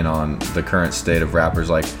opinion on the current state of rappers?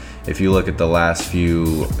 Like, if you look at the last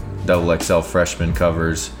few XXL freshman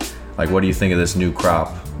covers, like, what do you think of this new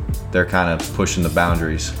crop? They're kind of pushing the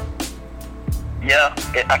boundaries. Yeah,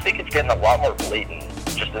 I think it's getting a lot more blatant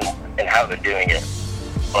just in how they're doing it.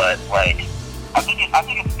 But, like, I think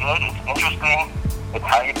it's good. It's interesting. It's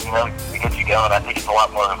how you can really get you going. I think it's a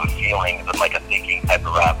lot more of a feeling than, like, a thinking type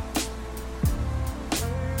of rap.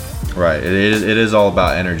 Right. It is all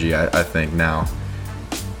about energy, I think, now.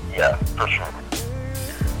 Yeah, for sure.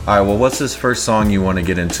 All right, well, what's this first song you want to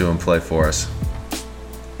get into and play for us?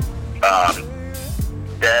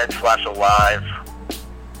 Dead/Alive.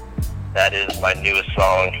 That is my newest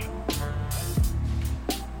song.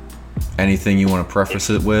 Anything you want to preface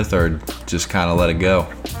it with, or just kind of let it go?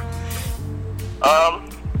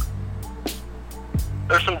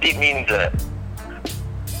 There's some deep meanings in it.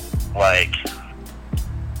 Like,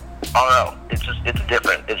 I don't know. It's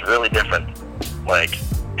different. It's really different. Like,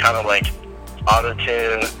 kind of like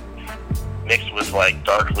auto-tune mixed with, like,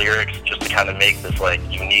 dark lyrics just to kind of make this, like,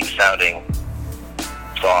 unique sounding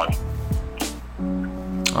song.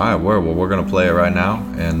 All right, well, we're going to play it right now,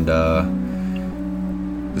 and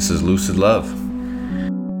this is Lucid Love.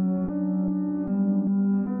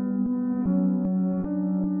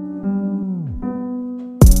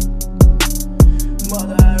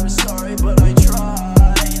 Mother, I'm sorry, but I tried.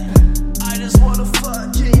 I just wanna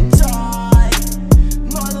fucking die.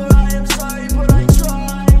 Mother, I am sorry, but I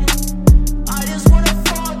tried. I just wanna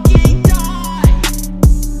fucking die.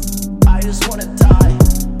 I just wanna die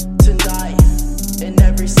tonight. And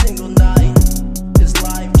every single night is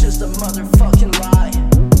life just a motherfucking lie.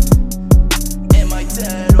 Am I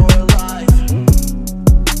dead or alive?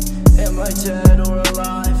 Am I dead or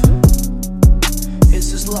alive?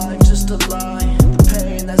 Is this life just a lie? The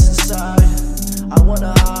pain that's inside, I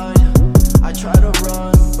wanna hide. I try to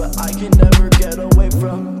run, but I can never get away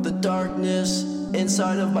from the darkness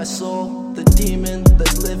inside of my soul. The demon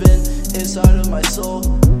that's living inside of my soul.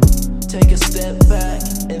 Take a step back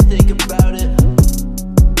and think about it.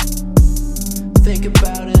 Think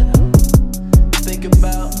about it. Think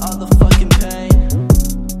about all the fucking pain,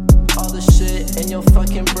 all the shit in your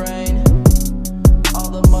fucking brain, all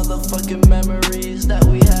the motherfucking memories that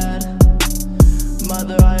we had.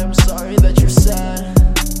 Mother, I am sorry that you're sad.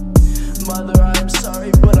 Mother, I am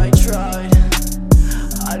sorry, but I tried.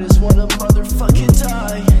 I just wanna motherfucking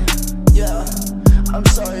die. Yeah, I'm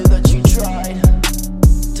sorry that you tried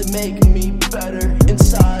to make me better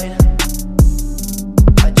inside.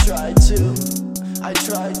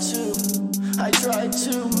 I tried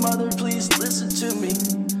to, mother, please listen to me.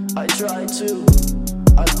 I tried to,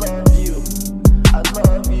 I love you,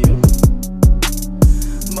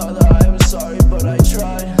 mother,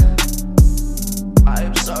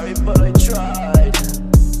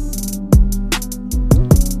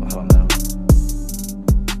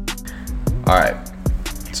 All right.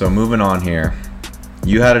 So moving on here.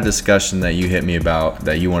 You had a discussion that you hit me about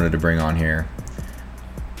that you wanted to bring on here.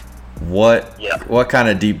 What kind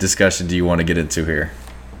of deep discussion do you want to get into here?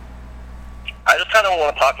 I just kind of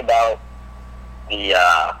want to talk about the,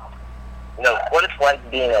 what it's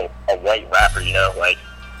like being a white rapper, like,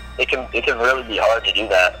 it can really be hard to do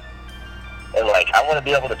that. And, like, I want to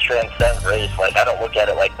be able to transcend race. Like, I don't look at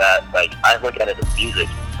it like that. Like, I look at it as music,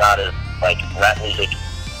 not as, like, rap music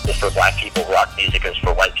is for black people, rock music is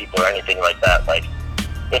for white people, or anything like that. Like,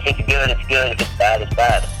 if it's good, it's good. If it's bad, it's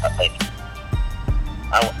bad. Like,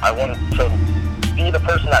 I want to be the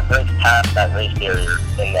person that breaks past that race barrier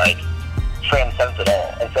and, like, transcends it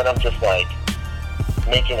all, instead of just, like,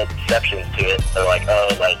 making exceptions to it. They're like, oh,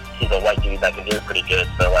 like, he's a white dude that can do it pretty good,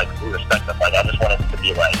 so, like, we respect him. Like, I just want it to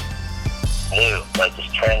be, like, new. Like,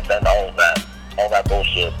 just transcend all that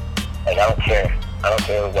bullshit. Like, I don't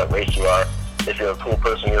care what race you are. If you're a cool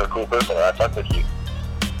person, you're a cool person, and I fuck with you.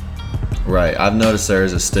 Right. I've noticed there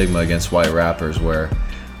is a stigma against white rappers where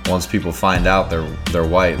once people find out they're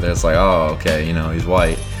white, they're just like, oh, okay, he's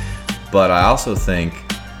white. But I also think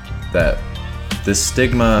that this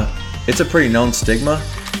stigma, it's a pretty known stigma,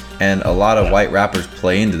 and a lot of white rappers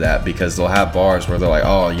play into that because they'll have bars where they're like,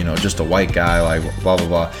 oh, just a white guy, like, blah, blah,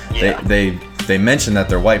 blah. Yeah. They mention that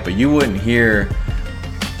they're white, but you wouldn't hear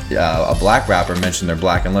a black rapper mention they're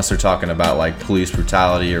black unless they're talking about, like, police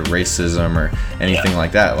brutality or racism or anything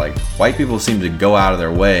like that. Like, white people seem to go out of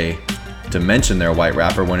their way to mention their white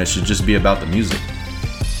rapper when it should just be about the music.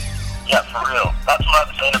 Yeah, for real. That's what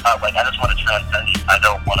I'm saying about, like, I just want to transcend it. I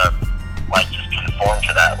don't want to, like, just conform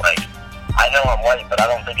to that. Like, I know I'm white, but I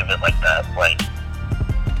don't think of it like that. Like,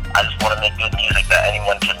 I just want to make good music that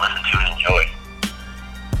anyone can listen to and enjoy.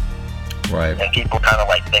 Right. And people kind of,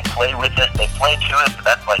 like, they play with it, they play to it, but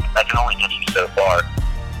that's, like, that can only get you so far.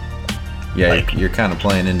 Yeah, like, you're kind of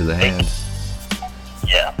playing into the hand.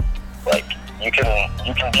 Yeah. Like, you can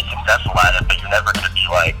be successful at it, but you're never going to be,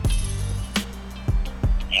 like,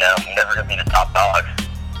 you're never going to be the top dog.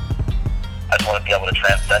 I just want to be able to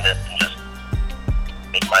transcend it and just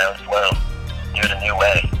make my own flow, do it a new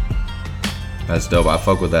way. That's dope. I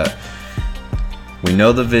fuck with that. We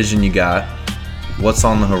know the vision you got. What's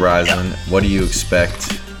on the horizon? Yep. What do you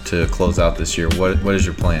expect to close out this year? What is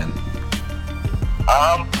your plan?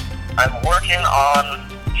 I'm working on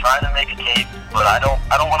trying to make a tape, but I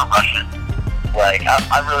don't want to rush it. Like,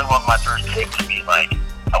 I really want my first tape to be, like,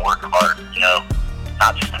 a work of art,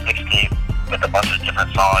 not just a mixtape with a bunch of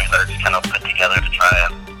different songs that are just kind of put together to try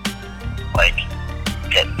and, like,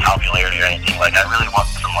 get popularity or anything. Like, I really want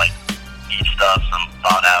some, like, deep stuff, some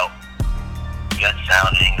thought out, good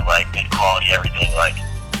sounding, like, good quality, everything. Like,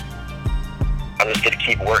 I'm just gonna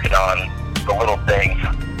keep working on the little things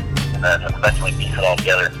and then eventually piece it all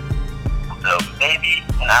together. So maybe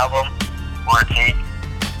an album or a tape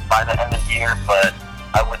by the end of the year, but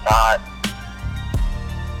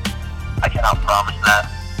I cannot promise that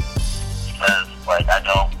because, like, I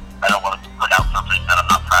don't want to put out something that I'm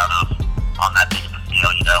not proud of on that big of a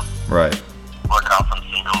scale, Right. Working on some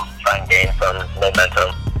singles, try and gain some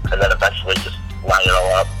momentum, and then eventually just line it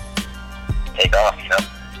all up, take off,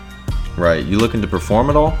 Right. You looking to perform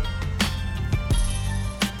at all?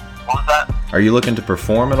 What was that? Are you looking to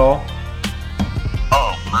perform at all?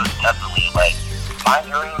 Oh, most definitely. Like, my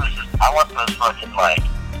dream is just, I want those fucking, like,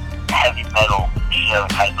 heavy metal show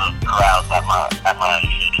type of crowds at my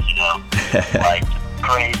shows, like,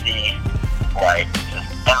 crazy, like, just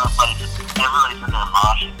everybody's in their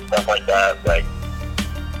mosh and stuff like that, like,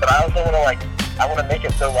 but I also I want to make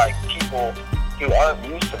it so, like, people who aren't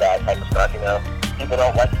used to that type of stuff, people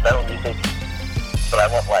don't like metal music, but I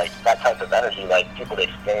want, like, that type of energy, like, people to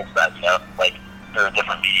experience that, like, through a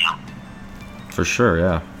different medium. For sure,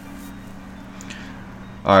 yeah.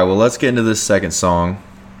 All right, well, let's get into this second song.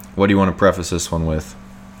 What do you want to preface this one with?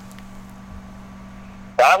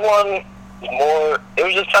 That one was it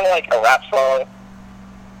was just kind of like a rap song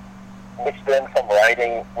mixed in some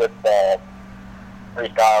writing with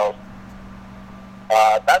freestyles.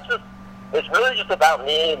 It's really just about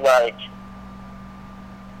me, like,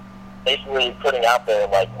 basically putting out there,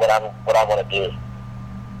 like, what I want to do.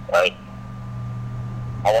 Like,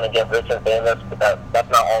 I want to get rich and famous, but that's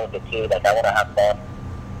not all of it too. Like, I want to have fun.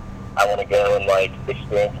 I want to go and, like,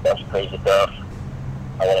 experience a bunch of crazy stuff.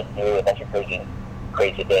 I want to do a bunch of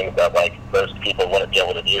crazy things that, like, most people wouldn't be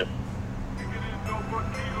able to do.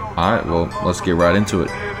 All right, well, let's get right into it.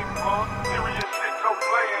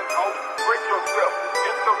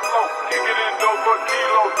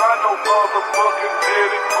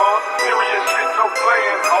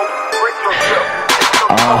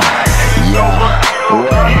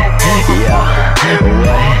 Yeah. Yeah.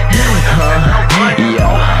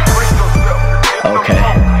 Okay.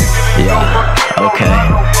 Yeah. Okay.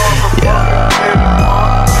 Yeah.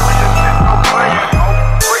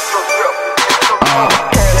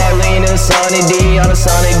 Pauline and Sunny D on a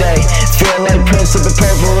sunny day. Feel like Prince of the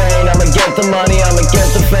Purple Rain. I'ma get the money, I'ma get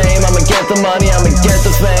the fame, I'ma get the money, I'ma get the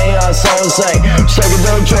fame. I'm so insane.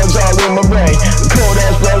 Psychedelic drugs all in my brain. Cold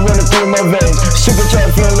ass blood running through my veins. Super tight,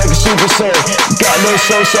 feeling like a super saint. Got no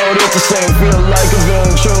soul, so it's the same. Feel like a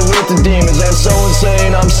villain, chill with the demons. I'm so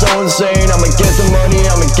insane, I'm so insane. I'ma get the money,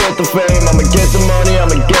 I'ma get the fame, I'ma get the money,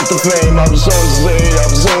 I'ma get the fame. I'm so insane,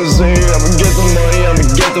 I'm so insane. I'ma get the money, I'ma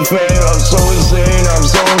get the fame. I'm so insane, I'm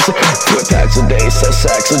so insane. Flip packs a day, sell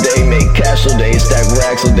sacks a day, make cash a day, stack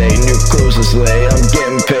racks a day, new clothes to slay. I'm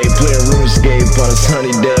getting paid, playing RuneScape on a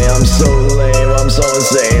sunny day. I'm so lame, I'm so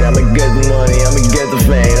insane. I'ma get the money, I'ma get the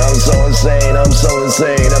fame. I'm so insane, I'm so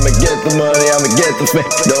insane. I'ma get the money, I'ma get the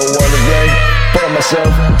fame. Don't wanna blame for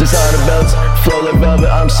myself, designer belts, flow like velvet.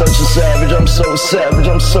 I'm such a savage, I'm so savage,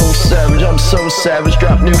 I'm so savage, I'm so savage.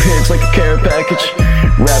 Drop new hits like a care package.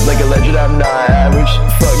 Rap like a legend, I'm not average.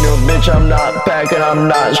 Fuck no bitch, I'm not packing, I'm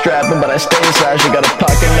not strapping, but I stay inside. She got a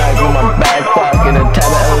pocket knife in my back pocket, a tab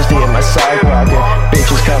of LSD in my sock pocket.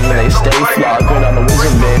 Bitches coming, they stay flocking. I'm a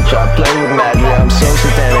wizard, bitch, I play with magic. I'm so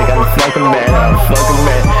satanic, I'm a fucking man, I'm a fucking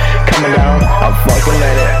man. Coming down, I'm fucking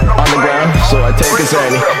man it. On the ground, so I take a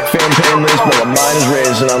sandy. Feeling painless, but my mind is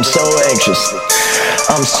raised, and I'm so anxious.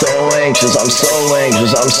 I'm so anxious, I'm so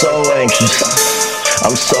anxious, I'm so anxious.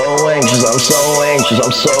 I'm so anxious, I'm so anxious,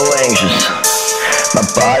 I'm so anxious. My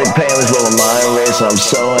body painless, but my mind racing, I'm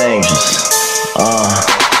so anxious.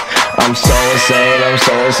 I'm so insane, I'm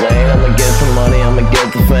so insane. I'ma get the money, I'ma get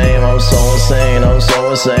the fame. I'm so insane, I'm so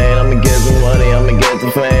insane. I'ma get the money, I'ma get the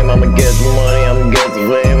fame. I'ma get the money, I'ma get the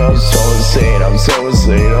fame. I'm so insane, I'm so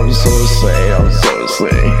insane, I'm so insane, I'm so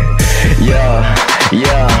insane. Yeah,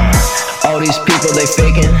 yeah. All these people, they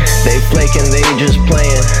faking, they flaking, they just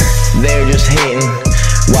playing, they're just hating.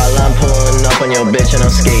 While I'm pulling up on your bitch and I'm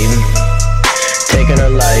skating. Taking her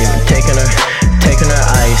life, taking her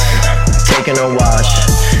ice, taking her watch.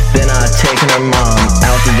 Then I taking her mom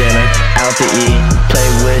out to dinner, out to eat. Play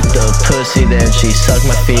with the pussy, then she suck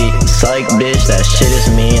my feet. Psych bitch, that shit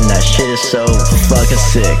is mean, that shit is so fucking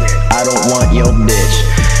sick. I don't want your bitch,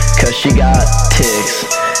 cause she got ticks.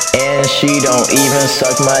 And she don't even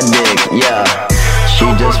suck my dick, yeah.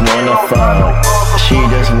 She just wanna fuck, she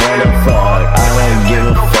just wanna fuck. I don't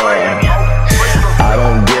give a fuck, I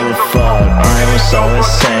don't give a fuck. I am so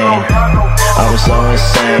insane, I'm so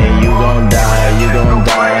insane. You gon' die, you gon'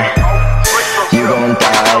 die. You gon'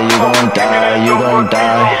 die, you gon' die, you gon'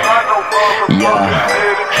 die.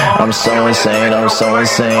 Yeah, I'm so insane, I'm so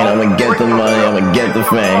insane. I'ma get the money, I'ma get the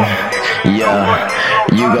fame. Yeah,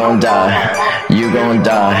 you gon' die, you gon'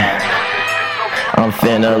 die. I'm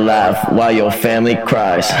finna laugh while your family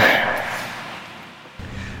cries.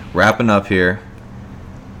 Wrapping up here,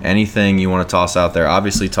 anything you want to toss out there?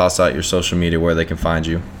 Obviously, toss out your social media where they can find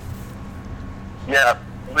you. Yeah,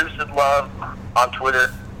 Lucid Love on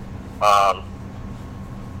Twitter,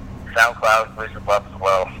 SoundCloud, Lucid Love as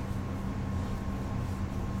well.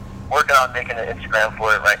 Working on making an Instagram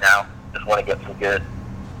for it right now. Just want to get some good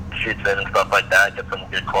shoots in and stuff like that. Get some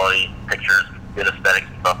good quality pictures, good aesthetics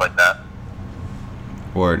and stuff like that.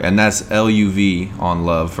 Word. And that's LUV on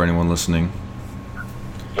Love for anyone listening.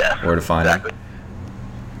 Yeah. Where to find exactly. it.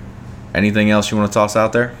 Anything else you want to toss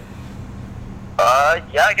out there?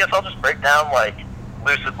 Yeah, I guess I'll just break down, like,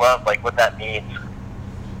 Lucid Love, like, what that means.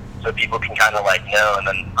 So people can kind of, like, know, and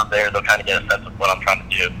then from there they'll kind of get a sense of what I'm trying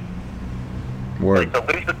to do. Word. Like,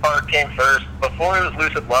 the Lucid part came first. Before it was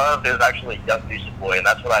Lucid Love, it was actually Young Lucid Boy, and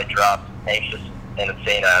that's what I dropped Anxious and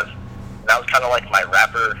Insane as. And that was kind of like my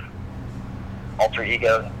rapper alter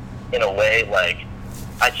ego, in a way. Like,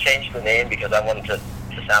 I changed the name because I wanted to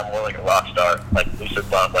sound more like a rock star, like Lucid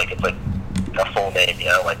Love, like it's like a full name, you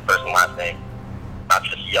know, like first and last name, not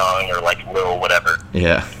just Young or like Lil, whatever.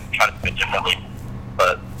 Yeah. I'm trying to do it differently.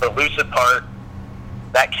 But the Lucid part,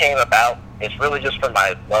 that came about, it's really just from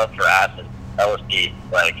my love for acid, LSD.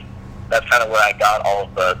 Like, that's kind of where I got all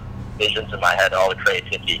of the visions in my head, all the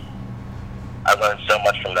creativity. I learned so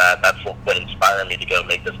much from that. That's what inspired me to go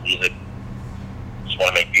make this music. Just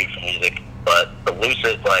want to make beautiful music. But the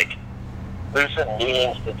Lucid, like, Lucid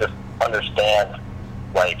means to just understand,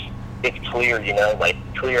 like, it's clear, you know, like,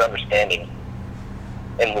 clear understanding.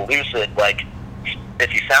 And the Lucid, like,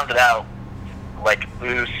 if you sound it out, like,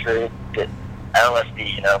 Lucid,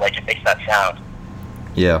 LSD, you know, like, it makes that sound.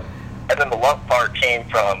 Yeah. And then the love part came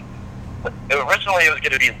from, originally it was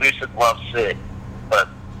going to be Lucid Love Sid, but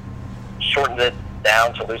shortened it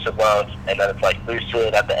down to Lucid Love, and then it's like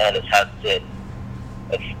Lucid at the end, it has Sid.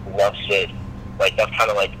 It's Love Sid. Like, that's kind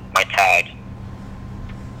of like my tag.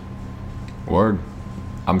 Word.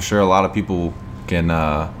 I'm sure a lot of people can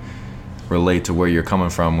relate to where you're coming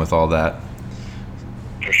from with all that.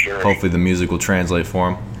 For sure. Hopefully the music will translate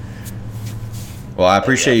for them. Well, I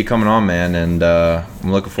appreciate you coming on, man, and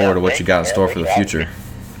I'm looking forward to what you got in store for the future.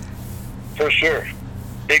 For sure.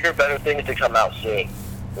 Bigger, better things to come out soon.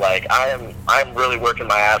 Like, I'm really working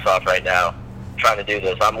my ass off right now trying to do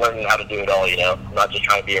this. I'm learning how to do it all, you know. I'm not just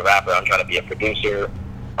trying to be a rapper. I'm trying to be a producer.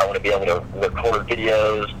 I want to be able to record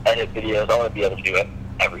videos, edit videos. I want to be able to do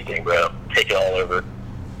everything, bro. Take it all over.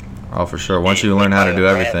 Oh, for sure. Once you learn how to do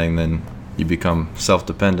everything, then you become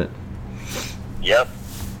self-dependent. Yep.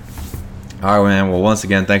 All right, man. Well, once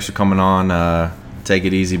again, thanks for coming on. Take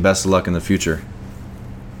it easy. Best of luck in the future.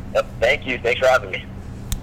 Yep. Thank you. Thanks for having me.